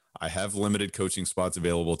 I have limited coaching spots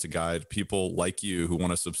available to guide people like you who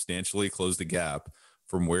want to substantially close the gap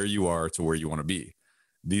from where you are to where you want to be.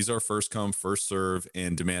 These are first come, first serve,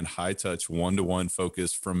 and demand high touch, one-to-one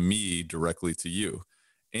focus from me directly to you.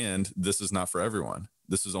 And this is not for everyone.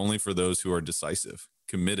 This is only for those who are decisive,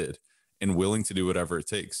 committed, and willing to do whatever it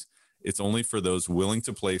takes. It's only for those willing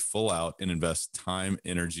to play full out and invest time,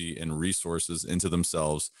 energy, and resources into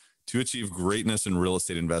themselves to achieve greatness in real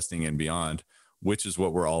estate investing and beyond, which is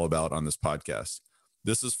what we're all about on this podcast.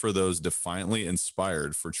 This is for those defiantly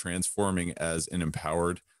inspired for transforming as an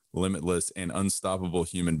empowered, limitless, and unstoppable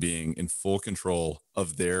human being in full control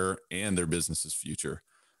of their and their business's future.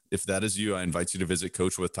 If that is you, I invite you to visit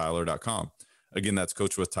coachwithtyler.com. Again, that's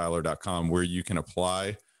coachwithtyler.com, where you can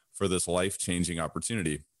apply for this life-changing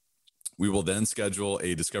opportunity. We will then schedule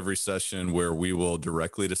a discovery session where we will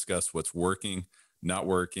directly discuss what's working, not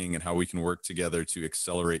working, and how we can work together to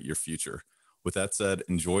accelerate your future. With that said,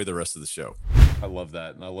 enjoy the rest of the show. I love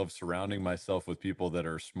that. And I love surrounding myself with people that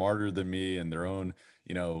are smarter than me in their own,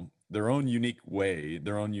 their own unique way,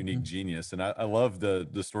 their own unique genius. And I love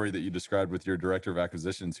the story that you described with your director of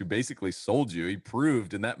acquisitions, who basically sold you. He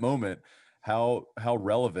proved in that moment how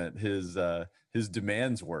relevant his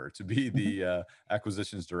demands were to be the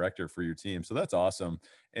acquisitions director for your team. So that's awesome.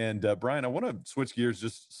 And Brian, I want to switch gears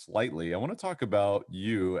just slightly. I want to talk about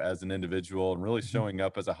you as an individual and really showing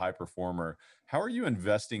up as a high performer. How are you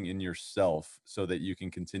investing in yourself so that you can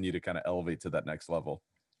continue to kind of elevate to that next level?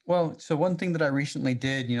 Well, so one thing that I recently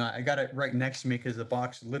did, I got it right next to me because the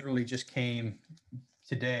box literally just came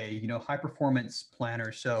today, high performance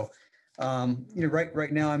planner. So,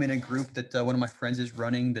 right now I'm in a group that one of my friends is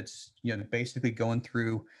running that's, basically going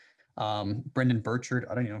through Brendan Burchard.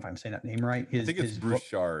 I don't even know if I'm saying that name right. I think it's His book,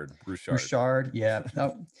 Brouchard. Brouchard. Bouchard. Yeah.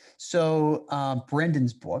 So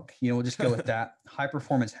Brendan's book, we'll just go with that, High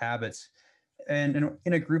Performance Habits, and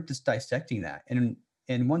in a group that's dissecting that.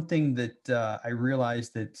 And one thing that I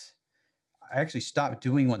realized that I actually stopped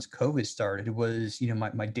doing once COVID started was,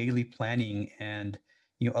 my daily planning and,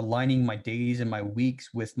 aligning my days and my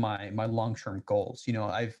weeks with my long-term goals.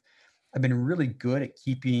 I've been really good at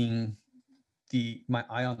keeping my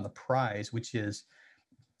eye on the prize, which is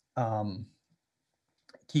um,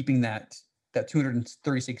 keeping that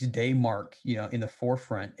 236-day mark, in the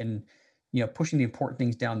forefront, and pushing the important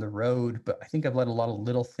things down the road. But I think I've let a lot of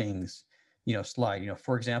little things, slide.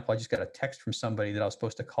 For example, I just got a text from somebody that I was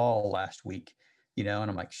supposed to call last week, and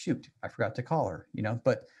I'm like, shoot, I forgot to call her.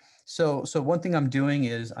 But so one thing I'm doing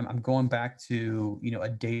is I'm going back to, a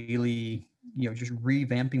daily, just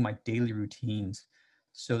revamping my daily routines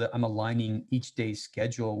so that I'm aligning each day's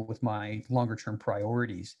schedule with my longer term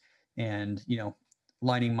priorities, and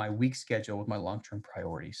lining my week schedule with my long-term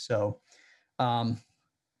priorities. So, um,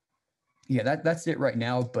 yeah, that's it right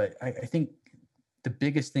now. But I think the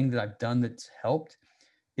biggest thing that I've done that's helped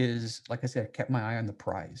is, like I said, I kept my eye on the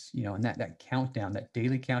prize, and that countdown, that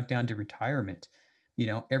daily countdown to retirement.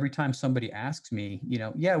 Every time somebody asks me,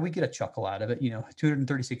 yeah, we get a chuckle out of it,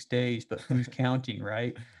 236 days, but who's counting,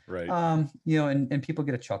 right? Right. And people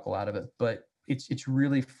get a chuckle out of it, but it's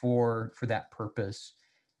really for that purpose.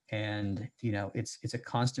 And it's a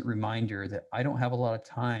constant reminder that I don't have a lot of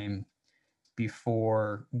time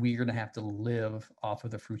before we're going to have to live off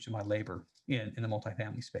of the fruits of my labor in the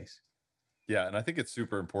multifamily space. Yeah, and I think it's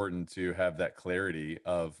super important to have that clarity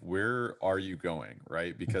of where are you going,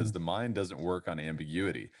 right? Because Mhm. the mind doesn't work on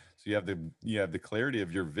ambiguity. So you have the clarity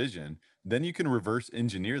of your vision, then you can reverse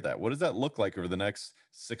engineer that. What does that look like over the next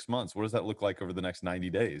 6 months? What does that look like over the next 90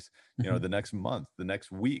 days? Mhm. The next month, the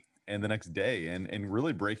next week, and the next day, and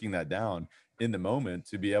really breaking that down in the moment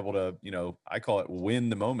to be able to, I call it win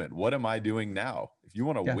the moment. What am I doing now? If you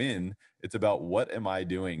want to Yeah. win, it's about what am I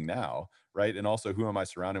doing now, right? And also, who am I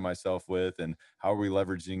surrounding myself with, and how are we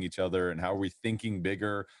leveraging each other, and how are we thinking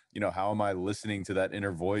bigger? How am I listening to that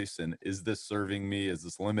inner voice, and is this serving me? Is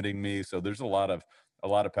this limiting me? So there's a lot of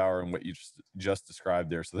power in what you just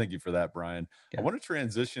described there. So thank you for that, Brian. I Yeah. want to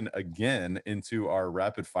transition again into our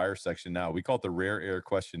rapid fire section now. We call it the rare air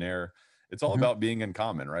questionnaire. It's all Mhm. about being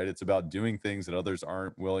uncommon, right? It's about doing things that others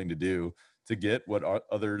aren't willing to do to get what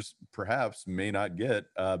others perhaps may not get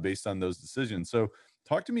based on those decisions. So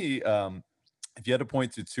talk to me, if you had to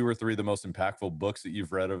point to two or three of the most impactful books that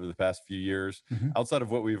you've read over the past few years, Mhm. outside of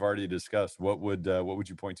what we've already discussed, what would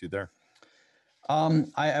you point to there?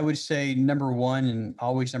 I would say number one, and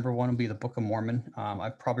always number one, would be the Book of Mormon.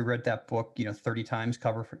 I've probably read that book, 30 times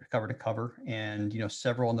cover to cover, and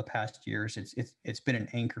several in the past years. It's been an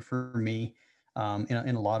anchor for me,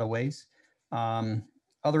 in a lot of ways. Um,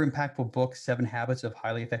 Other impactful books, Seven Habits of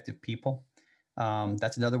Highly Effective People.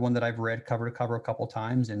 That's another one that I've read cover to cover a couple of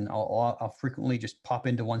times, and I'll frequently just pop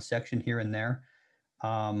into one section here and there.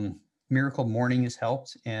 Miracle Morning has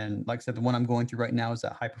helped, and like I said, the one I'm going through right now is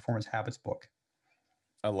that High Performance Habits book.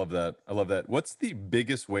 I love that. I love that. What's the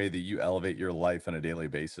biggest way that you elevate your life on a daily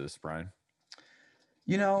basis, Brian?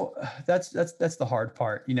 You know, that's the hard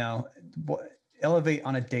part. Elevate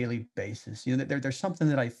on a daily basis. There's something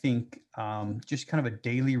that I think, just kind of a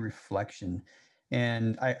daily reflection,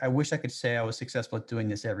 and I wish I could say I was successful at doing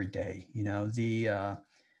this every day.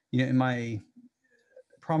 In my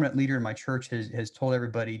prominent leader in my church has told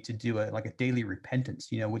everybody to do a daily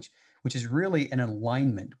repentance. Which is really an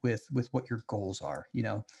alignment with what your goals are.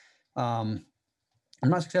 Um, I'm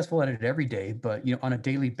not successful at it every day, but on a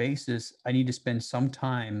daily basis, I need to spend some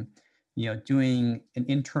time, doing an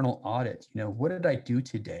internal audit. What did I do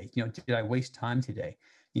today? Did I waste time today?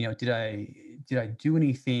 Did I do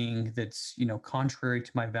anything that's contrary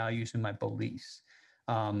to my values and my beliefs?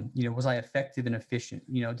 Was I effective and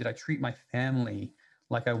efficient? Did I treat my family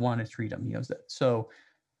like I want to treat them? So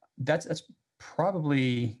that's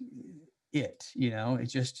probably it. I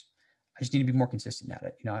just need to be more consistent at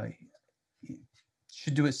it. I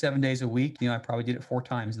should do it 7 days a week. I probably did it 4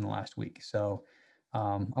 times in the last week. So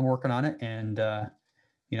I'm working on it, and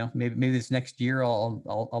maybe this next year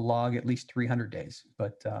I'll log at least 300 days,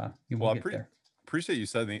 but we'll Well, I get there. appreciate you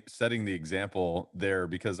setting the example there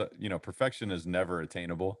because, perfection is never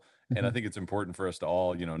attainable. And I think it's important for us to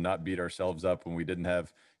all, not beat ourselves up when we didn't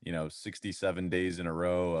have, 67 days in a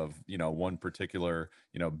row of, one particular,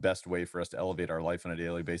 best way for us to elevate our life on a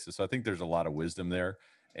daily basis. So I think there's a lot of wisdom there.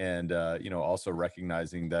 And, also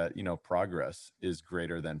recognizing that, progress is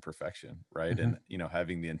greater than perfection, right? Mhm. And,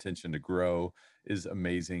 having the intention to grow is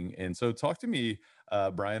amazing. And so talk to me,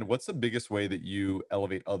 Brian, what's the biggest way that you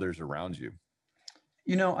elevate others around you?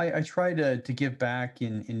 I try to give back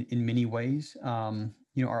in many ways.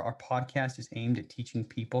 Our podcast is aimed at teaching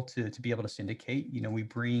people to be able to syndicate. We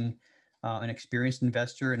bring an experienced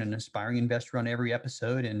investor and an aspiring investor on every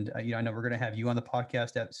episode, and I know we're going to have you on the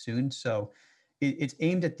podcast soon. So it's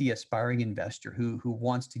aimed at the aspiring investor who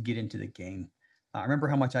wants to get into the game. I remember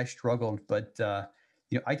how much I struggled, but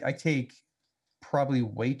I take probably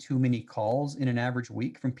way too many calls in an average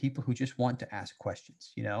week from people who just want to ask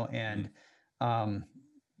questions, and um,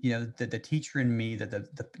 the teacher in me,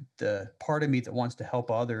 the part of me that wants to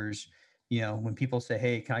help others, when people say,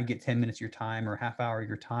 "Hey, can I get 10 minutes of your time or a half hour of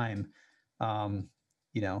your time?" Um,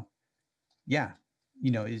 you know, yeah,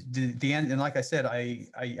 is the end. And like I said,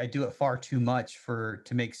 I do it far too much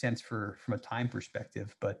to make sense from a time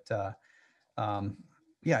perspective. But um,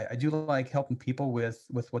 yeah, I do like helping people with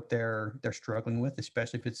what they're struggling with,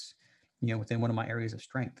 especially if it's within one of my areas of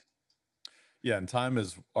strength. Yeah, and time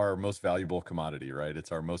is our most valuable commodity, right?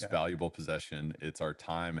 It's our most Yeah. valuable possession. It's our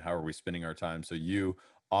time. How are we spending our time? So you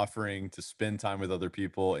offering to spend time with other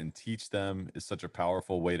people and teach them is such a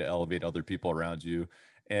powerful way to elevate other people around you.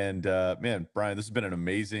 And man, Brian, this has been an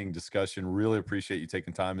amazing discussion. Really appreciate you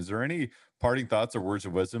taking time. Is there any parting thoughts or words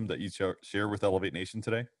of wisdom that you share with Elevate Nation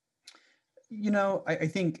today? I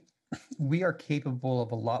think we are capable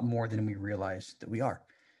of a lot more than we realize that we are,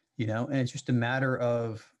 and it's just a matter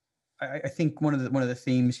of, I think one of the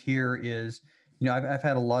themes here is, I've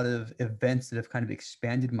had a lot of events that have kind of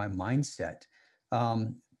expanded my mindset.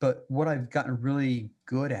 But what I've gotten really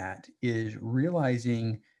good at is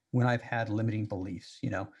realizing when I've had limiting beliefs.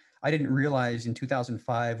 I didn't realize in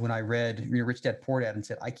 2005 when I read Rich Dad Poor Dad and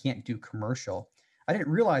said, I can't do commercial. I didn't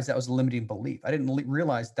realize that was a limiting belief. I didn't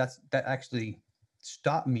realize that actually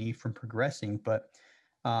stopped me from progressing. But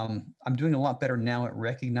I'm doing a lot better now at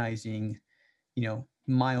recognizing,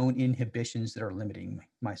 my own inhibitions that are limiting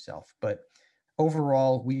myself. But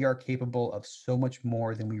overall, we are capable of so much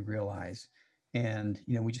more than we realize. And,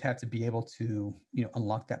 we just have to be able to,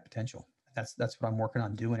 unlock that potential. That's what I'm working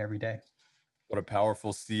on doing every day. What a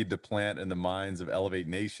powerful seed to plant in the minds of Elevate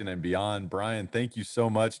Nation and beyond. Brian, thank you so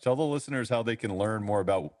much. Tell the listeners how they can learn more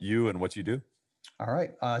about you and what you do. All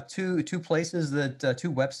right. Two places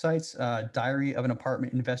two websites,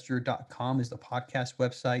 diaryofanApartmentInvestor.com is the podcast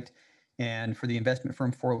website. And for the investment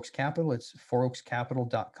firm 4 Oaks Capital, it's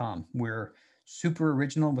 4oakscapital.com. We're super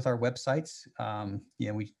original with our websites.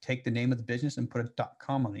 We take the name of the business and put a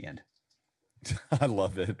 .com on the end. I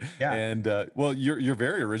love it. Yeah. And well, you're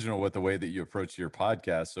very original with the way that you approach your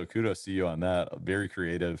podcast. So kudos to you on that. Very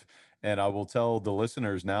creative. And I will tell the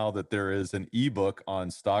listeners now that there is an ebook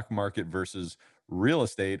on stock market versus real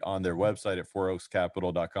estate on their website at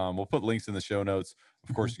 4oakscapital.com. We'll put links in the show notes.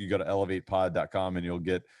 Of course, you can go to elevatepod.com and you'll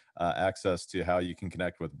get access to how you can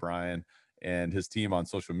connect with Brian and his team on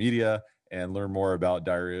social media and learn more about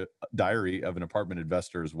Diary of an Apartment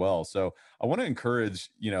Investor as well. So I want to encourage,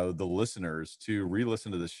 the listeners to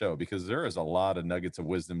re-listen to the show because there is a lot of nuggets of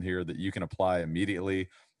wisdom here that you can apply immediately.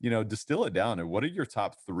 Distill it down. And what are your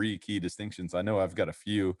top 3 key distinctions? I know I've got a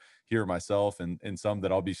few here myself and some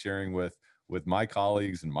that I'll be sharing with my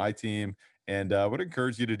colleagues and my team. And I would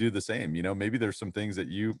encourage you to do the same. Maybe there's some things that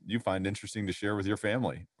you find interesting to share with your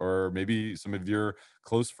family or maybe some of your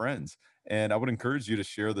close friends. And I would encourage you to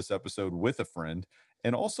share this episode with a friend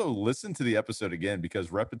and also listen to the episode again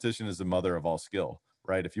because repetition is the mother of all skill,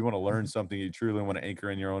 right? If you want to learn something, you truly want to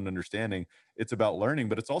anchor in your own understanding, it's about learning,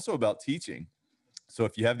 but it's also about teaching. So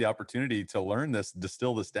if you have the opportunity to learn this,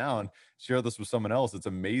 distill this down, share this with someone else, it's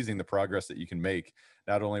amazing the progress that you can make,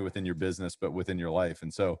 not only within your business, but within your life.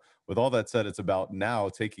 And so with all that said, it's about now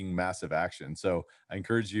taking massive action. So I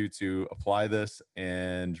encourage you to apply this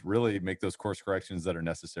and really make those course corrections that are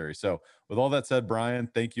necessary. So with all that said, Brian,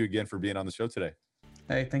 thank you again for being on the show today.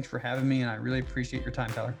 Hey, thanks for having me. And I really appreciate your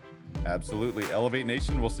time, Tyler. Absolutely. Elevate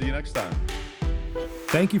Nation. We'll see you next time.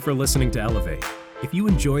 Thank you for listening to Elevate. If you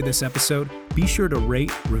enjoyed this episode, be sure to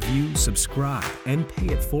rate, review, subscribe, and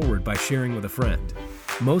pay it forward by sharing with a friend.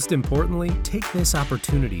 Most importantly, take this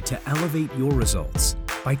opportunity to elevate your results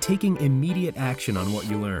by taking immediate action on what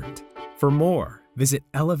you learned. For more, visit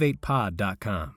elevatepod.com.